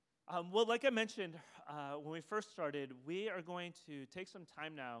Well, like I mentioned when we first started, we are going to take some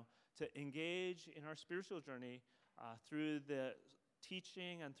time now to engage in our spiritual journey through the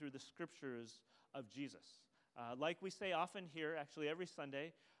teaching and through the scriptures of Jesus. Like we say often here, actually every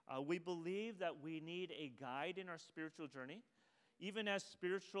Sunday, we believe that we need a guide in our spiritual journey. Even as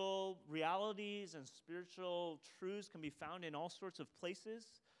spiritual realities and spiritual truths can be found in all sorts of places,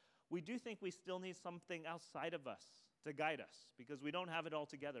 we do think we still need something outside of us to guide us because we don't have it all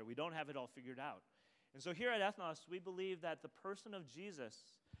together. We don't have it all figured out. And so here at Ethnos, we believe that the person of Jesus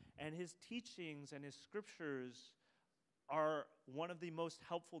and his teachings and his scriptures are one of the most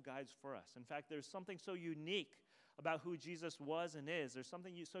helpful guides for us. In fact, there's something so unique about who Jesus was and is. There's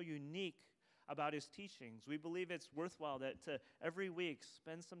something so unique about his teachings. We believe it's worthwhile that to every week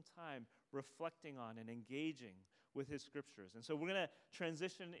spend some time reflecting on and engaging with his scriptures. And so we're going to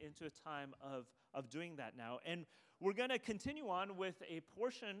transition into a time of doing that now. And we're going to continue on with a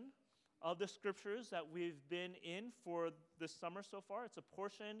portion of the scriptures that we've been in for this summer so far. It's a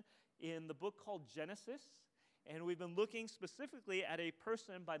portion in the book called Genesis. And we've been looking specifically at a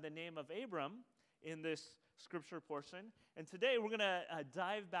person by the name of Abram in this scripture portion. And today we're going to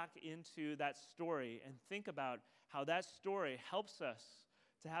dive back into that story and think about how that story helps us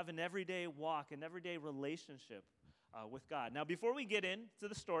to have an everyday walk, an everyday relationship with God. Now, before we get into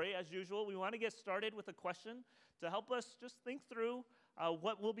the story, as usual, we want to get started with a question to help us just think through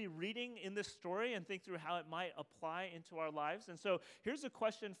what we'll be reading in this story and think through how it might apply into our lives. And so here's a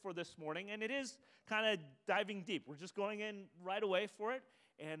question for this morning, and it is kind of diving deep. We're just going in right away for it,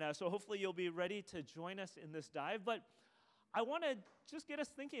 and so hopefully you'll be ready to join us in this dive. But I want to just get us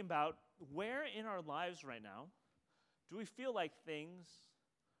thinking about where in our lives right now do we feel like things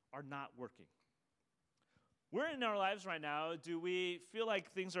are not working? Where in our lives right now do we feel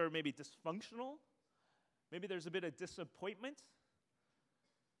like things are maybe dysfunctional? Maybe there's a bit of disappointment.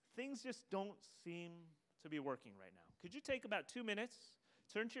 Things just don't seem to be working right now. Could you take about 2 minutes,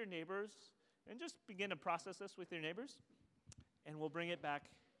 turn to your neighbors, and just begin to process this with your neighbors? And we'll bring it back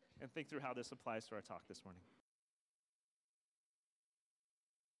and think through how this applies to our talk this morning.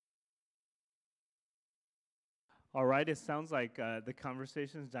 All right, it sounds like the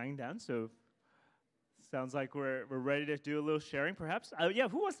conversation is dying down, so sounds like we're ready to do a little sharing, perhaps.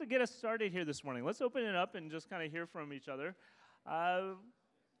 Who wants to get us started here this morning? Let's open it up and just kind of hear from each other.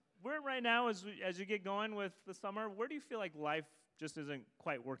 Where right now, as you get going with the summer, where do you feel like life just isn't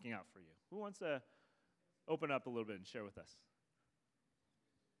quite working out for you? Who wants to open up a little bit and share with us?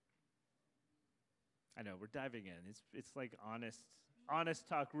 I know, we're diving in. It's like honest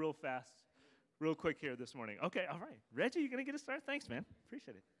talk real fast, real quick here this morning. Okay, all right. Reggie, you going to get us started? Thanks, man.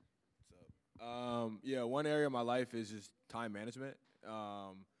 Appreciate it. What's up? One area of my life is just time management.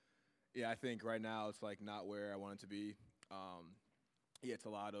 I think right now it's like not where I want it to be. It's a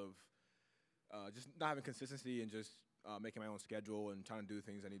lot of just not having consistency and just making my own schedule and trying to do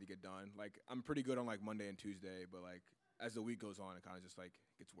things I need to get done. Like, I'm pretty good on like Monday and Tuesday, but like as the week goes on, it kind of just like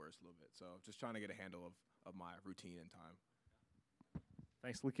gets worse a little bit. So just trying to get a handle of my routine and time.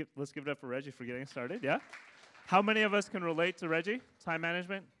 Thanks. Let's give it up for Reggie for getting started. Yeah. How many of us can relate to Reggie? Time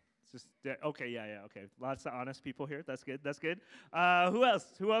management. Okay. Lots of honest people here. That's good. Who else?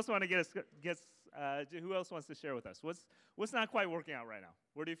 Who else want to who else wants to share with us? What's not quite working out right now?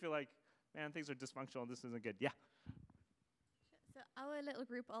 Where do you feel like, man, things are dysfunctional, this isn't good? Yeah. So our little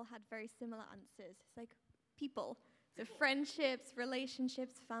group all had very similar answers. It's like people. So friendships,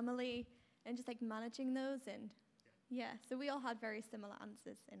 relationships, family, and just like managing those. And so we all had very similar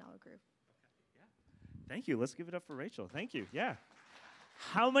answers in our group. Okay. Yeah. Thank you. Let's give it up for Rachel. Thank you. Yeah.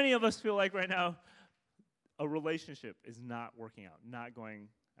 How many of us feel like right now a relationship is not working out, not going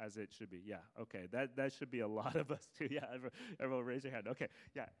as it should be? Yeah, okay, that should be a lot of us too. Yeah, everyone raise your hand. Okay,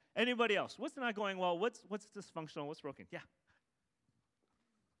 yeah. Anybody else? What's not going well? What's dysfunctional? What's broken? Yeah.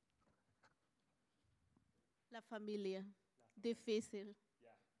 La familia. Difícil.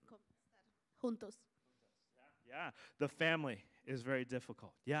 Yeah. Juntos. Yeah, the family is very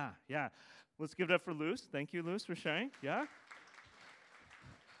difficult. Yeah. Let's give it up for Luz. Thank you, Luz, for sharing. Yeah.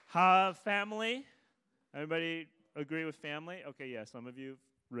 Family. Everybody agree with family? Okay, yeah, some of you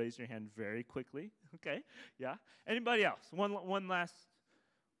raised your hand very quickly. Okay, yeah. Anybody else? One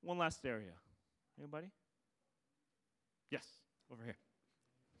last area. Anybody? Yes, over here.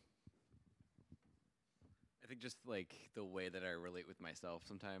 I think just like the way that I relate with myself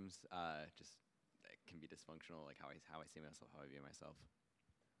sometimes, just it can be dysfunctional, like how I see myself, how I view myself.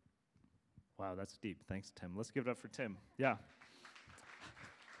 Wow, that's deep. Thanks, Tim. Let's give it up for Tim. Yeah.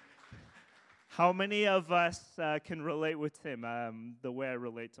 How many of us can relate with Tim, the way I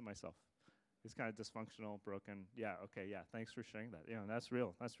relate to myself? He's kind of dysfunctional, broken. Yeah, okay, yeah. Thanks for sharing that. Yeah, that's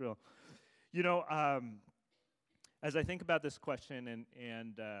real. That's real. You know, as I think about this question and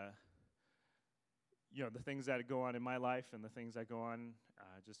you know, the things that go on in my life and the things that go on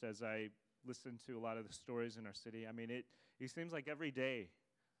just as I listen to a lot of the stories in our city, I mean, it seems like every day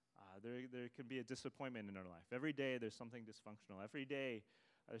there can be a disappointment in our life. Every day there's something dysfunctional. Every day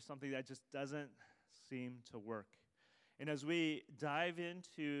there's something that just doesn't seem to work. And as we dive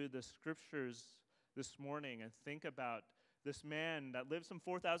into the scriptures this morning and think about this man that lived some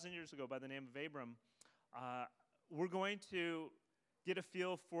 4,000 years ago by the name of Abram, we're going to get a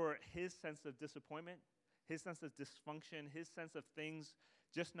feel for his sense of disappointment, his sense of dysfunction, his sense of things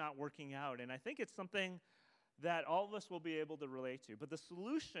just not working out. And I think it's something that all of us will be able to relate to. But the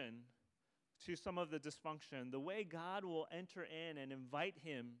solution to some of the dysfunction, the way God will enter in and invite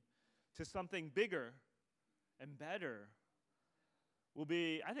him to something bigger and better, will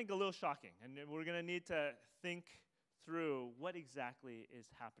be, I think, a little shocking. And we're going to need to think through what exactly is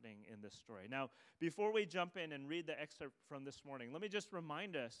happening in this story. Now, before we jump in and read the excerpt from this morning, let me just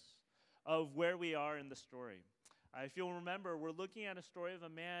remind us of where we are in the story. If you'll remember, we're looking at a story of a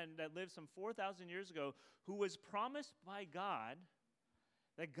man that lived some 4,000 years ago who was promised by God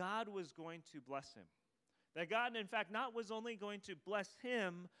that God was going to bless him. That God, in fact, not was only going to bless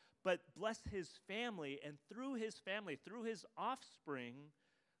him, but bless his family, and through his family, through his offspring,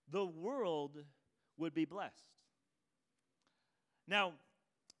 the world would be blessed. Now,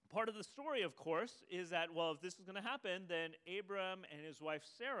 part of the story, of course, is that, well, if this is going to happen, then Abram and his wife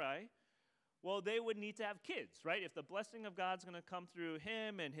Sarai, well, they would need to have kids, right? If the blessing of God's going to come through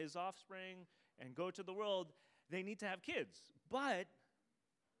him and his offspring and go to the world, they need to have kids. But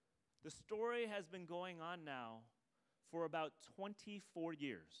the story has been going on now for about 24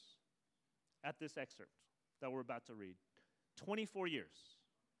 years at this excerpt that we're about to read. 24 years.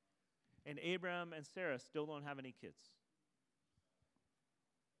 And Abram and Sarah still don't have any kids.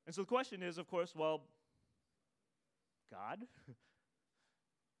 And so the question is, of course, well, God,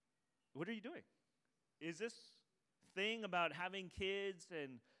 what are you doing? Is this thing about having kids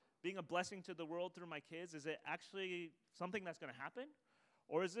and being a blessing to the world through my kids, is it actually something that's going to happen?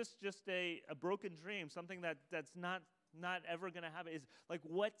 Or is this just a broken dream, something that's not ever going to happen? Is like,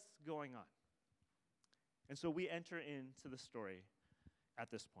 what's going on? And so we enter into the story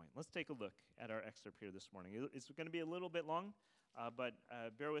at this point. Let's take a look at our excerpt here this morning. It's going to be a little bit long, but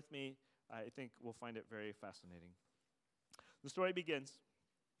bear with me. I think we'll find it very fascinating. The story begins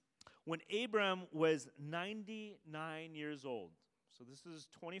when Abram was 99 years old. So this is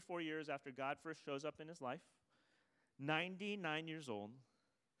 24 years after God first shows up in his life. 99 years old.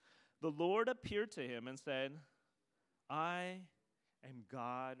 The Lord appeared to him and said, I am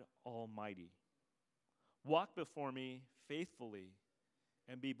God Almighty. Walk before me faithfully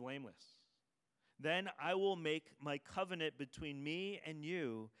and be blameless. Then I will make my covenant between me and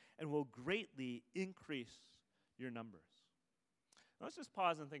you and will greatly increase your numbers. Now let's just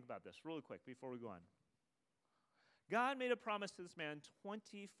pause and think about this really quick before we go on. God made a promise to this man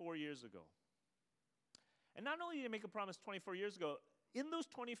 24 years ago. And not only did he make a promise 24 years ago, in those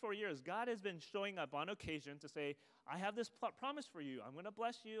 24 years, God has been showing up on occasion to say, I have this promise for you. I'm going to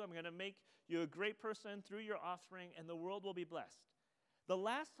bless you. I'm going to make you a great person through your offspring, and the world will be blessed. The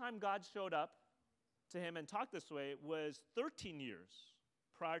last time God showed up to him and talked this way was 13 years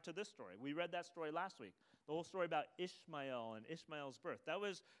prior to this story. We read that story last week, the whole story about Ishmael and Ishmael's birth. That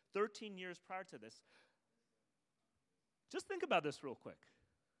was 13 years prior to this. Just think about this real quick.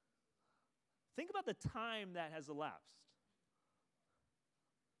 Think about the time that has elapsed.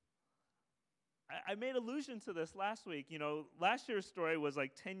 I made allusion to this last week. You know, last year's story was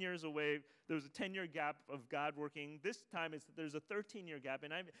like 10 years away. There was a 10-year gap of God working. This time there's a 13-year gap.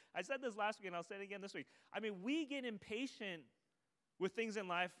 And I said this last week, and I'll say it again this week. I mean, we get impatient with things in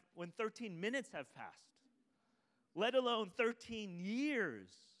life when 13 minutes have passed, let alone 13 years.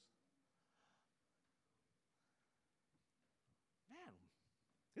 Man,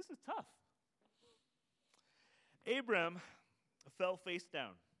 this is tough. Abram fell face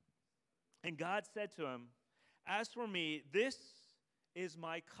down. And God said to him, as for me, this is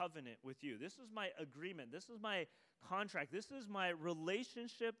my covenant with you. This is my agreement. This is my contract. This is my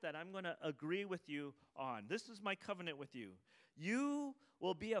relationship that I'm going to agree with you on. This is my covenant with you. You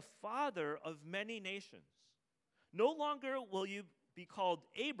will be a father of many nations. No longer will you be called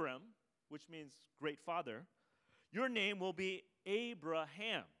Abram, which means great father. Your name will be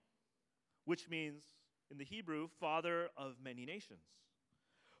Abraham, which means in the Hebrew, father of many nations.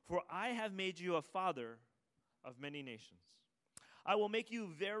 For I have made you a father of many nations. I will make you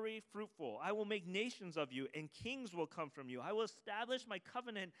very fruitful. I will make nations of you, and kings will come from you. I will establish my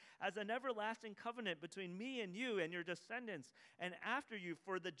covenant as an everlasting covenant between me and you and your descendants and after you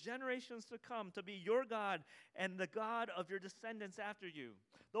for the generations to come, to be your God and the God of your descendants after you.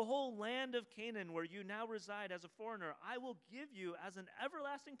 The whole land of Canaan where you now reside as a foreigner, I will give you as an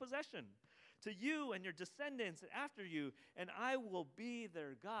everlasting possession to you and your descendants after you, and I will be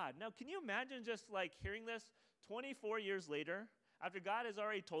their God. Now, can you imagine just like hearing this 24 years later, after God has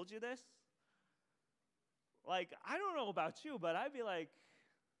already told you this? Like, I don't know about you, but I'd be like,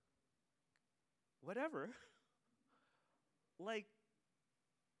 whatever. Like,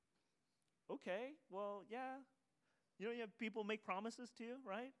 okay, well, yeah. You know, you have people make promises to you,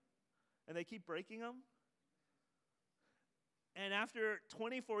 right? And they keep breaking them. And after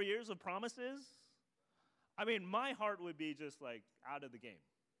 24 years of promises, I mean, my heart would be just like out of the game.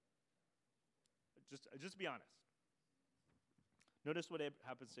 Just be honest. Notice what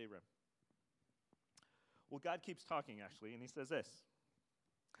happens to Abram. Well, God keeps talking, actually, and he says this.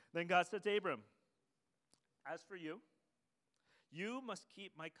 Then God said to Abram, as for you, you must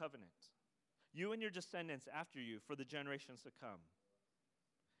keep my covenant, you and your descendants after you for the generations to come.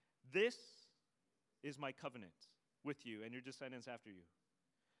 This is my covenant with you and your descendants after you,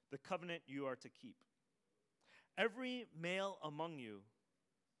 the covenant you are to keep. Every male among you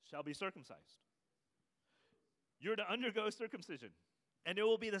shall be circumcised. You're to undergo circumcision, and it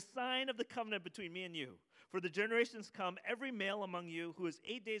will be the sign of the covenant between me and you. For the generations come, every male among you who is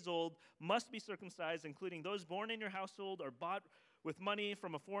 8 days old must be circumcised, including those born in your household or bought with money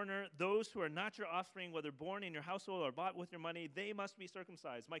from a foreigner. Those who are not your offspring, whether born in your household or bought with your money, they must be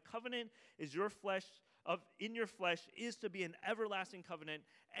circumcised. My covenant is your flesh, in your flesh is to be an everlasting covenant.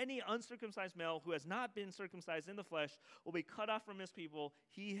 Any uncircumcised male who has not been circumcised in the flesh will be cut off from his people.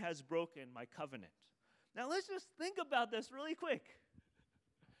 He has broken my covenant. Now let's just think about this really quick.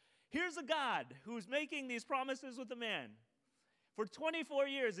 Here's a God who's making these promises with a man. For 24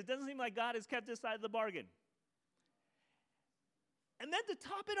 years, it doesn't seem like God has kept his side of the bargain. And then to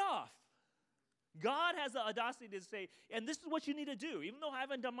top it off, God has the audacity to say, and this is what you need to do, even though I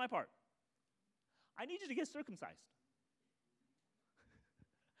haven't done my part. I need you to get circumcised.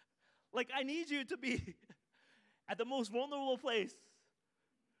 Like, I need you to be at the most vulnerable place.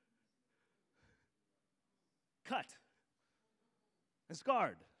 Cut and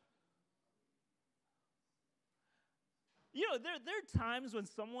scarred. You know, there are times when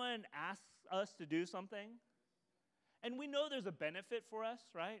someone asks us to do something, and we know there's a benefit for us,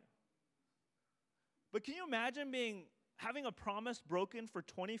 right? But can you imagine having a promise broken for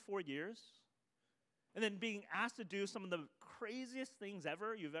 24 years, and then being asked to do some of the craziest things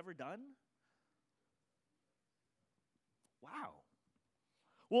you've ever done? Wow.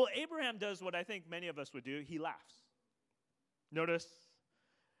 Well, Abraham does what I think many of us would do. He laughs. Notice,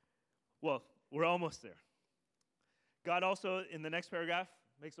 well, we're almost there. God also, in the next paragraph,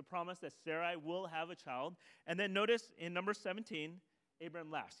 makes a promise that Sarai will have a child. And then notice in number 17,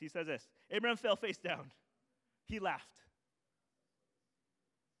 Abraham laughs. He says this, Abraham fell face down. He laughed.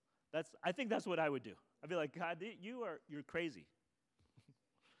 I think that's what I would do. I'd be like, God, you're crazy.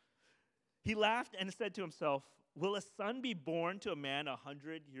 He laughed and said to himself, will a son be born to a man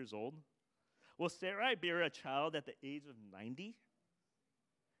 100 years old? Will Sarai bear a child at the age of 90?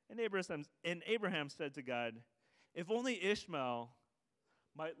 And Abraham said to God, if only Ishmael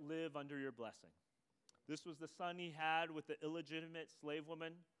might live under your blessing. This was the son he had with the illegitimate slave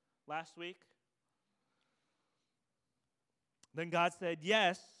woman last week. Then God said,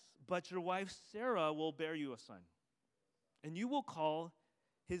 yes, but your wife Sarah will bear you a son, and you will call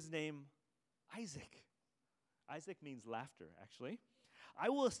his name Isaac. Isaac means laughter, actually. I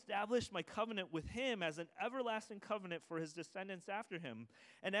will establish my covenant with him as an everlasting covenant for his descendants after him.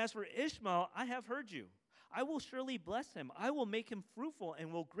 And as for Ishmael, I have heard you. I will surely bless him. I will make him fruitful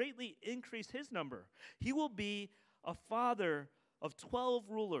and will greatly increase his number. He will be a father of 12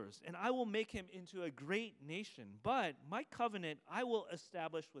 rulers, and I will make him into a great nation. But my covenant I will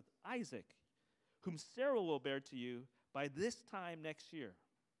establish with Isaac, whom Sarah will bear to you by this time next year.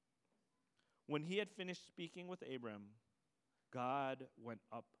 When he had finished speaking with Abram, God went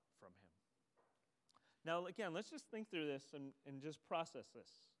up from him. Now, again, let's just think through this and just process this.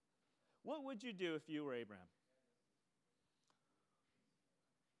 What would you do if you were Abraham?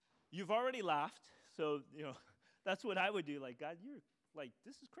 You've already laughed, so, that's what I would do. Like, God, you're, like,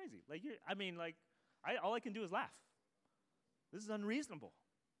 this is crazy. Like, all I can do is laugh. This is unreasonable.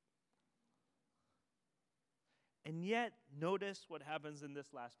 And yet, notice what happens in this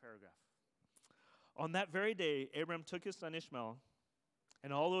last paragraph. On that very day, Abram took his son Ishmael,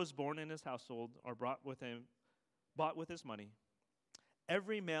 and all those born in his household or bought with his money,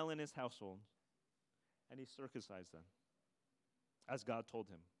 every male in his household, and he circumcised them, as God told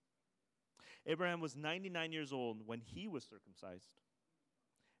him. Abraham was 99 years old when he was circumcised,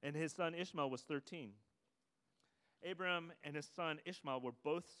 and his son Ishmael was 13. Abraham and his son Ishmael were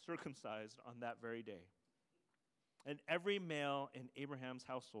both circumcised on that very day. And every male in Abraham's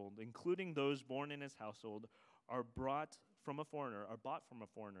household, including those born in his household, are bought from a foreigner,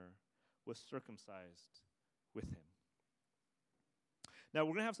 was circumcised with him. Now,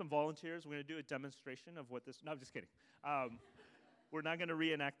 we're going to have some volunteers. We're going to do a demonstration of what this... No, I'm just kidding. We're not going to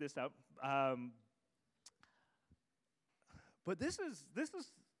reenact this out. But this is,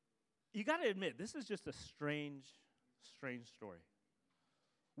 you got to admit, this is just a strange story.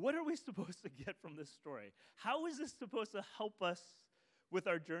 What are we supposed to get from this story? How is this supposed to help us with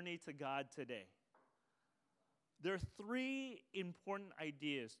our journey to God today? There are three important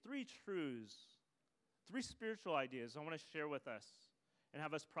ideas, three truths, three spiritual ideas I want to share with us and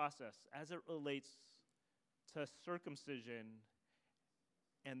have us process as it relates to circumcision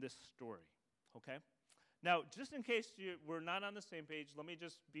and this story, okay? Now, just in case we're not on the same page, let me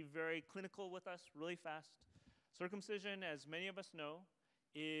just be very clinical with us really fast. Circumcision, as many of us know,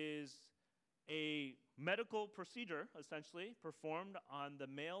 is a medical procedure, essentially, performed on the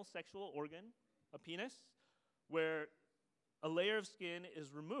male sexual organ, a penis, where a layer of skin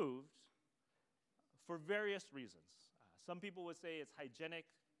is removed for various reasons. Some people would say it's hygienic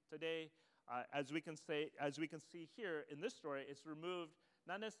today. As we can see here in this story, it's removed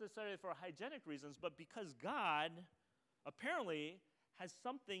not necessarily for hygienic reasons, but because God apparently has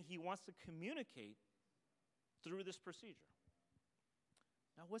something he wants to communicate through this procedure.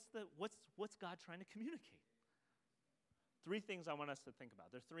 Now, what's God trying to communicate? Three things I want us to think about.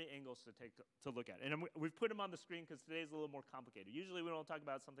 There's three angles to look at. And we've put them on the screen because today's a little more complicated. Usually we don't talk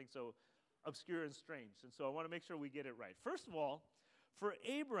about something so obscure and strange. And so I want to make sure we get it right. First of all, for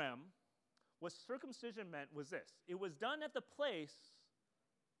Abram, what circumcision meant was this. It was done at the place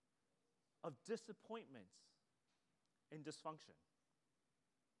of disappointment and dysfunction.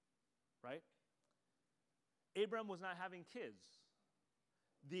 Right? Abram was not having kids.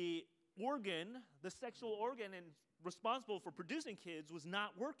 The organ, the sexual organ and responsible for producing kids was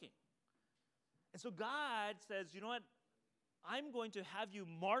not working. And so God says, you know what? I'm going to have you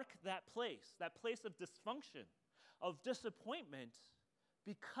mark that place of dysfunction, of disappointment,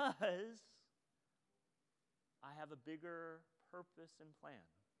 because I have a bigger purpose and plan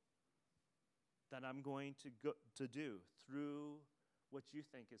that I'm going to do through what you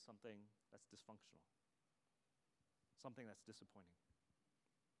think is something that's dysfunctional, something that's disappointing.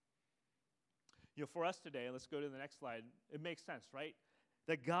 You know, for us today, let's go to the next slide. It makes sense, right?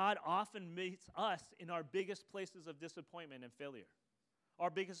 That God often meets us in our biggest places of disappointment and failure, our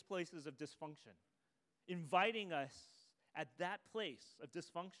biggest places of dysfunction, inviting us at that place of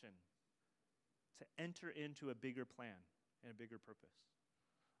dysfunction to enter into a bigger plan and a bigger purpose.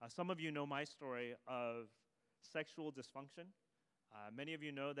 Some of you know my story of sexual dysfunction. Many of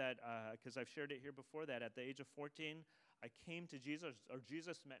you know that, because I've shared it here before, that at the age of 14, I came to Jesus, or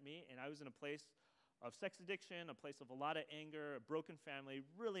Jesus met me, and I was in a place of sex addiction, a place of a lot of anger, a broken family,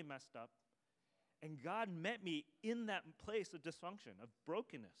 really messed up. And God met me in that place of dysfunction, of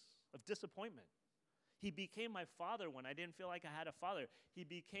brokenness, of disappointment. He became my father when I didn't feel like I had a father. He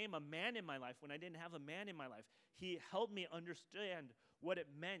became a man in my life when I didn't have a man in my life. He helped me understand what it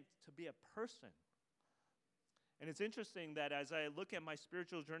meant to be a person. And it's interesting that as I look at my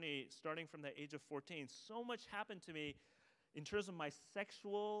spiritual journey starting from the age of 14, so much happened to me in terms of my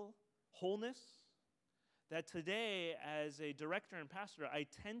sexual wholeness that today, as a director and pastor, I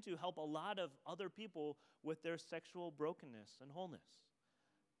tend to help a lot of other people with their sexual brokenness and wholeness.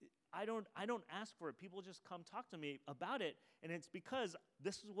 I don't ask for it. People just come talk to me about it, and it's because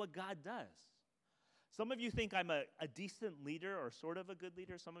this is what God does. Some of you think I'm a decent leader or sort of a good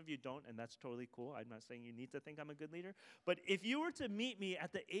leader. Some of you don't, and that's totally cool. I'm not saying you need to think I'm a good leader. But if you were to meet me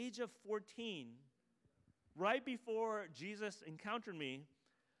at the age of 14, right before Jesus encountered me,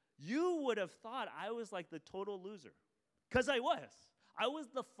 you would have thought I was like the total loser. Because I was. I was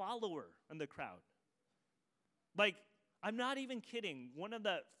the follower in the crowd. Like, I'm not even kidding. One of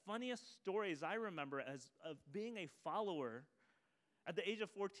the funniest stories I remember of being a follower at the age of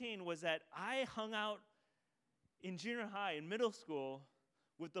 14 was that I hung out in junior high and middle school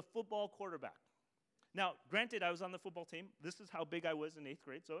with the football quarterback. Now, granted, I was on the football team. This is how big I was in 8th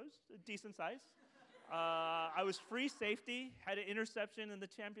grade, so it was a decent size. I was free safety, had an interception in the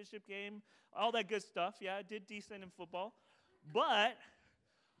championship game, all that good stuff. Yeah, I did decent in football. But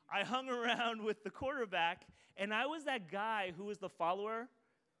I hung around with the quarterback, and I was that guy who was the follower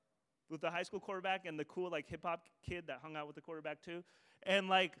with the high school quarterback and the cool like hip hop kid that hung out with the quarterback too. And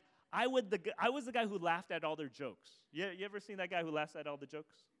like I was the guy who laughed at all their jokes. You ever seen that guy who laughs at all the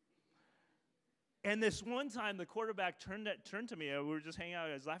jokes? And this one time, the quarterback turned to me, and we were just hanging out.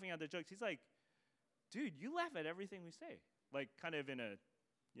 I was laughing at the jokes. He's like, "Dude, you laugh at everything we say," like kind of in a,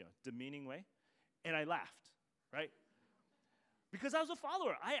 demeaning way. And I laughed, right? Because I was a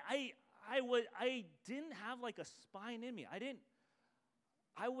follower. I didn't have like a spine in me.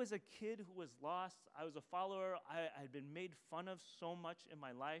 I was a kid who was lost. I was a follower. I had been made fun of so much in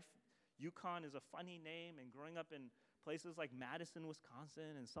my life. Yukon is a funny name, and growing up in places like Madison,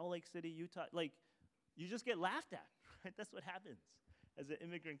 Wisconsin, and Salt Lake City, Utah, like, you just get laughed at, right? That's what happens as an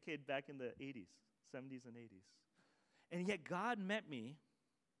immigrant kid back in the 80s, 70s and 80s. And yet God met me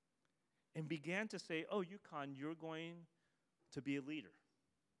and began to say, oh, Yukon, you're going to be a leader.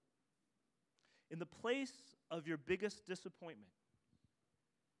 In the place of your biggest disappointment,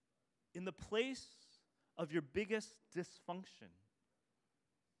 in the place of your biggest dysfunction,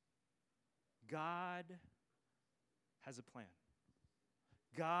 God has a plan.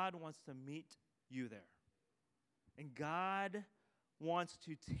 God wants to meet you there. And God wants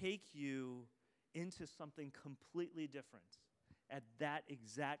to take you into something completely different at that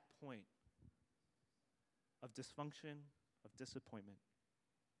exact point of dysfunction, of disappointment,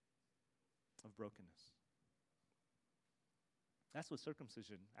 of brokenness. That's what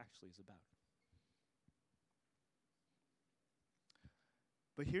circumcision actually is about.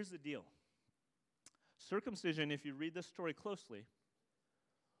 But here's the deal. Circumcision, if you read this story closely,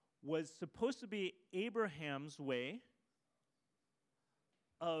 was supposed to be Abraham's way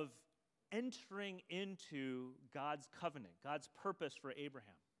of entering into God's covenant, God's purpose for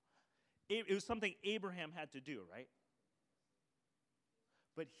Abraham. It was something Abraham had to do, right?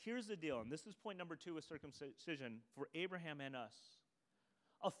 But here's the deal, and this is point number 2 with circumcision for Abraham and us.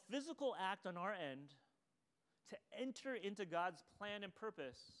 A physical act on our end to enter into God's plan and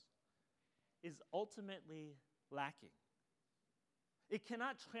purpose is ultimately lacking. It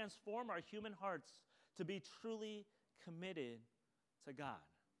cannot transform our human hearts to be truly committed to God.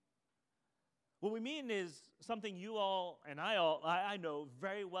 What we mean is something you all and I know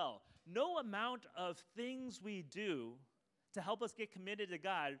very well. No amount of things we do to help us get committed to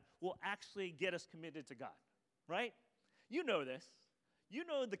God will actually get us committed to God, right? You know this. You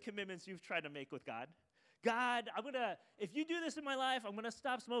know the commitments you've tried to make with God. God, if you do this in my life, I'm going to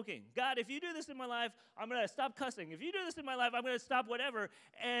stop smoking. God, if you do this in my life, I'm going to stop cussing. If you do this in my life, I'm going to stop whatever.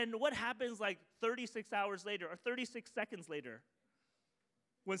 And what happens like 36 hours later or 36 seconds later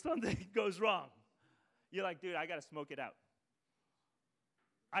when something goes wrong? You're like, dude, I got to smoke it out.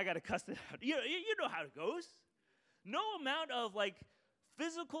 I got to cuss it out. You know how it goes. No amount of like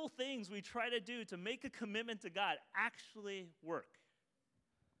physical things we try to do to make a commitment to God actually work.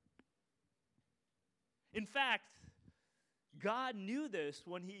 In fact, God knew this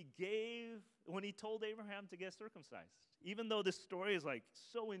when he told Abraham to get circumcised. Even though this story is like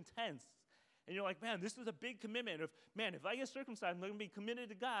so intense, and you're like, man, this is a big commitment. If I get circumcised, I'm going to be committed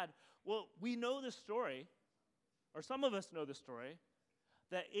to God. Well, we know this story, or some of us know the story,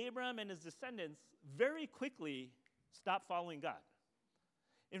 that Abraham and his descendants very quickly stopped following God.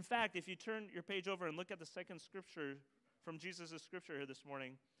 In fact, if you turn your page over and look at the second scripture from Jesus' scripture here this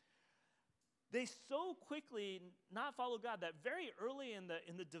morning, they so quickly not follow God that very early in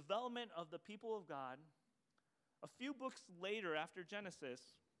the development of the people of God, a few books later after Genesis,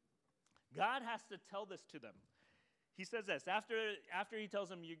 God has to tell this to them. He says this, after he tells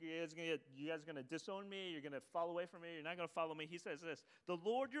them, you guys are going to disown me, you're going to fall away from me, you're not going to follow me, he says this, the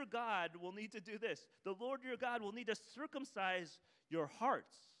Lord your God will need to do this. The Lord your God will need to circumcise your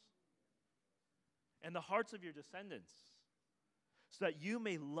hearts and the hearts of your descendants, so that you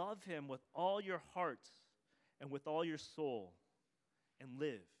may love him with all your heart and with all your soul and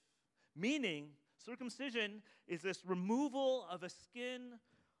live. Meaning, circumcision is this removal of a skin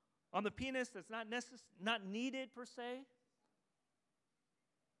on the penis that's not needed per se.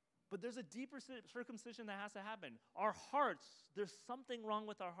 But there's a deeper circumcision that has to happen. Our hearts, there's something wrong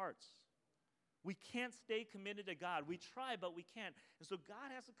with our hearts. We can't stay committed to God. We try, but we can't. And so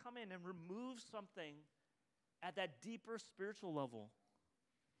God has to come in and remove something at that deeper spiritual level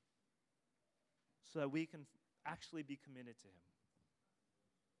so that we can actually be committed to him.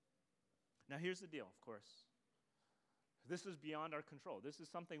 Now, here's the deal, of course. This is beyond our control. This is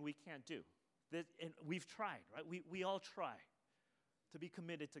something we can't do. And we've tried, right? We all try to be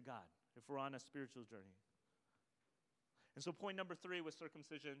committed to God if we're on a spiritual journey. And so point number 3 was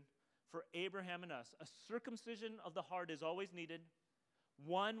circumcision. For Abraham and us, a circumcision of the heart is always needed.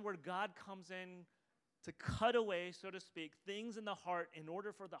 One where God comes in to cut away, so to speak, things in the heart in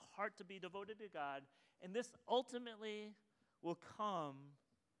order for the heart to be devoted to God. And this ultimately will come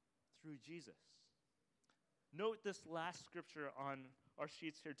through Jesus. Note this last scripture on our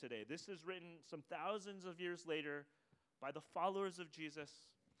sheets here today. This is written some thousands of years later by the followers of Jesus.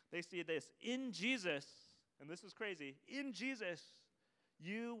 They say this, in Jesus, and this is crazy, in Jesus,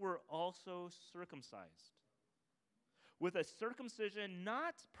 you were also circumcised with a circumcision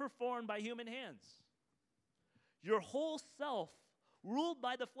not performed by human hands. Your whole self, ruled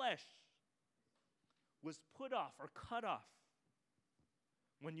by the flesh, was put off or cut off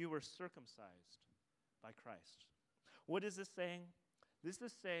when you were circumcised by Christ. What is this saying? This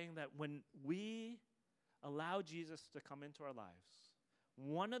is saying that when we allow Jesus to come into our lives,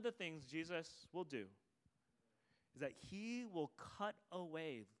 one of the things Jesus will do is that he will cut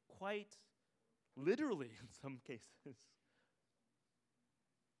away, quite literally in some cases,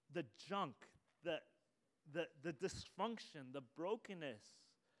 the junk, the dysfunction, the brokenness,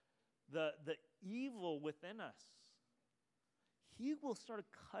 the evil within us. He will start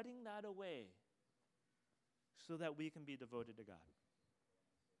cutting that away so that we can be devoted to God.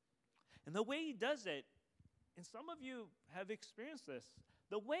 And the way he does it, and some of you have experienced this,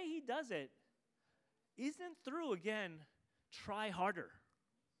 the way he does it isn't through, again, try harder.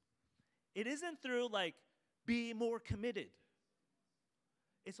 It isn't through, like, be more committed.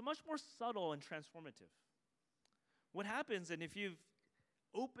 It's much more subtle and transformative. What happens, and if you've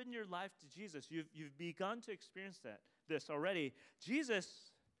opened your life to Jesus, you've begun to experience this already.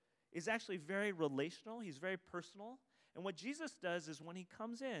 Jesus is actually very relational. He's very personal. And what Jesus does is when he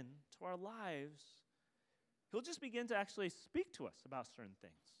comes in to our lives, he'll just begin to actually speak to us about certain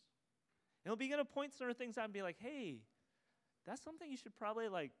things. And he'll begin to point certain things out and be like, hey, that's something you should probably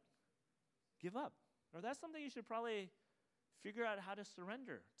like give up. Or that's something you should probably figure out how to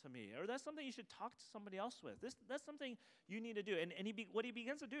surrender to me. Or that's something you should talk to somebody else with. That's something you need to do. And what he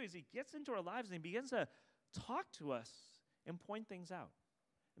begins to do is he gets into our lives and he begins to talk to us and point things out.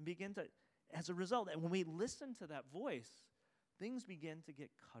 And begin to, as a result, and when we listen to that voice, things begin to get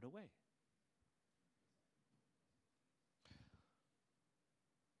cut away.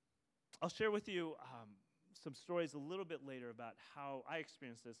 I'll share with you some stories a little bit later about how I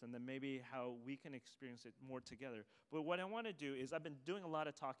experienced this and then maybe how we can experience it more together. But what I want to do is, I've been doing a lot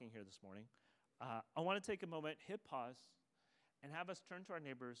of talking here this morning. I want to take a moment, hit pause, and have us turn to our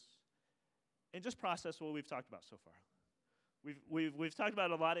neighbors and just process what we've talked about so far. We've talked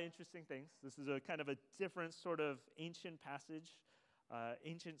about a lot of interesting things. This is a kind of a different sort of ancient passage,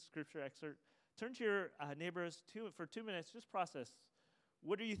 ancient scripture excerpt. Turn to your neighbors for 2 minutes, just process.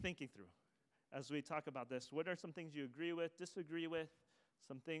 What are you thinking through as we talk about this? What are some things you agree with, disagree with,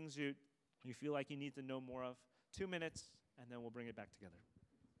 some things you feel like you need to know more of? 2 minutes, and then we'll bring it back together.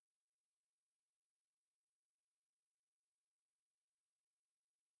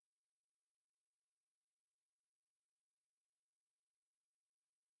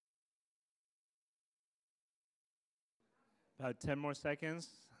 About 10 more seconds.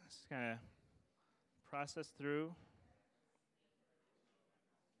 Just kind of process through.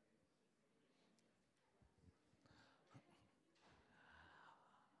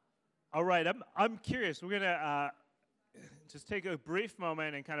 All right, I'm curious. We're going to just take a brief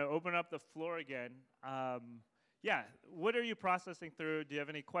moment and kind of open up the floor again. What are you processing through? Do you have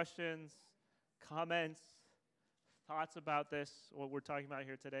any questions, comments, thoughts about this, what we're talking about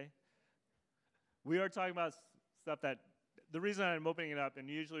here today? We are talking about stuff that, the reason I'm opening it up, and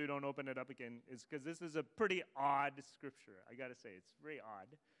usually we don't open it up again, is because this is a pretty odd scripture. I got to say, it's very odd.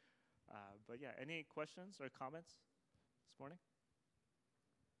 But yeah, any questions or comments this morning?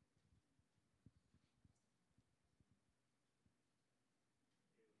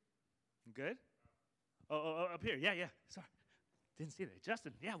 Good? Oh, up here. Yeah. Sorry. Didn't see that.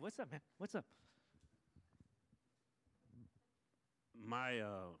 Justin, yeah, what's up, man? What's up?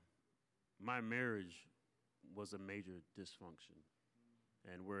 My marriage was a major dysfunction,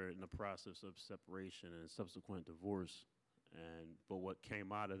 and we're in the process of separation and subsequent divorce. But what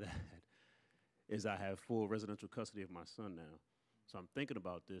came out of that is I have full residential custody of my son now. So I'm thinking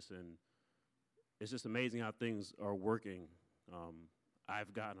about this, and it's just amazing how things are working.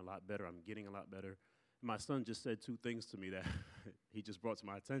 I've gotten a lot better. I'm getting a lot better. My son just said 2 things to me that he just brought to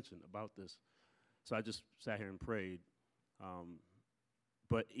my attention about this. So I just sat here and prayed.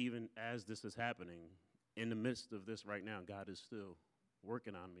 But even as this is happening, in the midst of this right now, God is still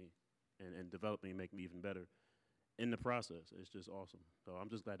working on me and developing me, making me even better in the process. It's just awesome. So I'm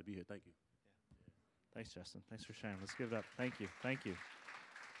just glad to be here. Thank you. Yeah. Thanks, Justin. Thanks for sharing. Let's give it up. Thank you.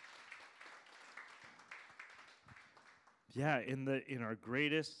 Yeah, in our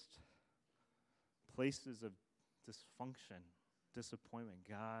greatest places of dysfunction, disappointment.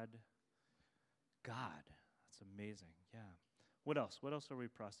 God. That's amazing. Yeah. What else? What else are we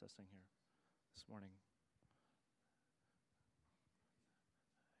processing here this morning?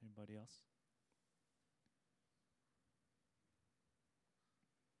 Anybody else?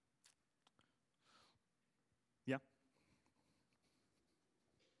 Yeah.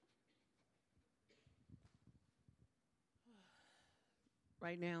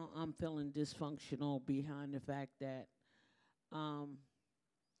 Right now, I'm feeling dysfunctional behind the fact that um,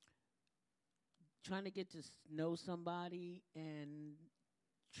 trying to get to know somebody and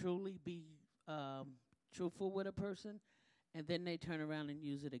truly be truthful with a person, and then they turn around and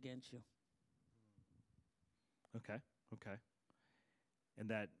use it against you. Okay. And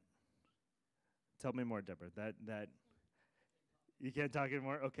that, tell me more, Deborah. That you can't talk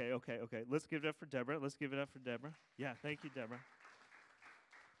anymore? Okay. Let's give it up for Deborah. Yeah, thank you, Deborah.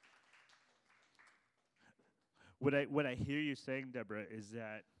 What I hear you saying, Deborah, is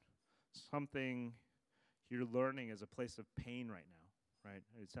that something you're learning is a place of pain right now, right?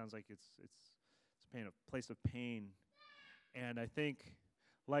 It sounds like it's pain, a place of pain. And I think,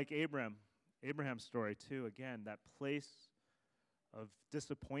 like Abraham's story too, again, that place of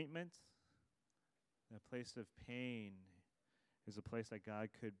disappointment, that place of pain is a place that God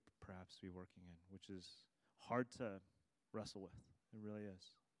could perhaps be working in, which is hard to wrestle with. It really is.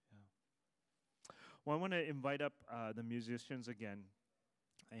 Yeah. Well, I want to invite up the musicians again.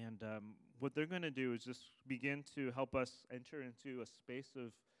 And what they're going to do is just begin to help us enter into a space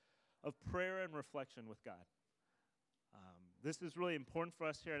of prayer and reflection with God. This is really important for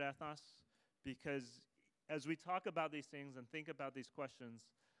us here at Ethnos because as we talk about these things and think about these questions,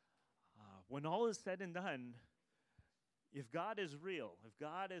 when all is said and done, if God is real, if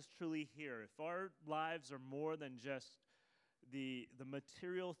God is truly here, if our lives are more than just the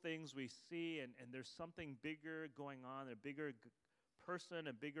material things we see and there's something bigger going on, a bigger person,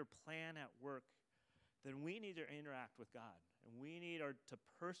 a bigger plan at work, then we need to interact with God. And we need to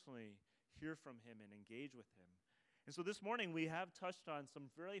personally hear from him and engage with him. And so this morning we have touched on some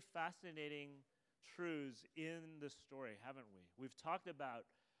very fascinating truths in the story, haven't we? We've talked about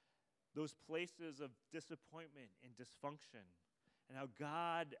those places of disappointment and dysfunction and how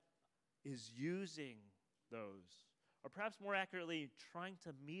God is using those, or perhaps more accurately, trying to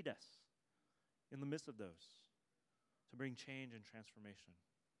meet us in the midst of those to bring change and transformation.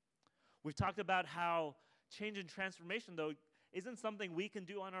 We've talked about how change and transformation, though, isn't something we can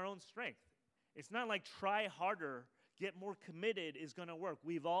do on our own strength. It's not like try harder, get more committed is going to work.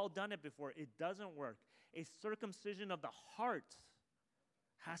 We've all done it before. It doesn't work. A circumcision of the heart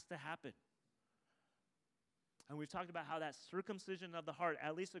has to happen. And we've talked about how that circumcision of the heart,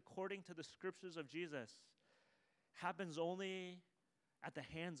 at least according to the scriptures of Jesus, happens only at the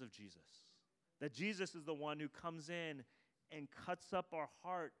hands of Jesus. That Jesus is the one who comes in and cuts up our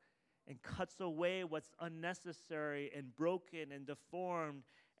heart and cuts away what's unnecessary and broken and deformed,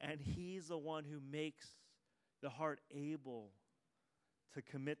 and he's the one who makes the heart able to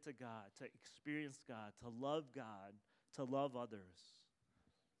commit to God, to experience God, to love others.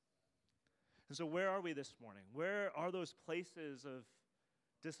 And so where are we this morning? Where are those places of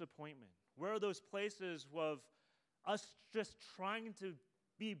disappointment? Where are those places of us just trying to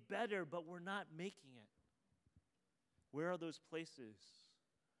be better, but we're not making it? Where are those places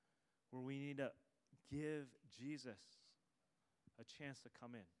where we need to give Jesus a chance to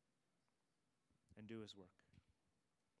come in and do his work?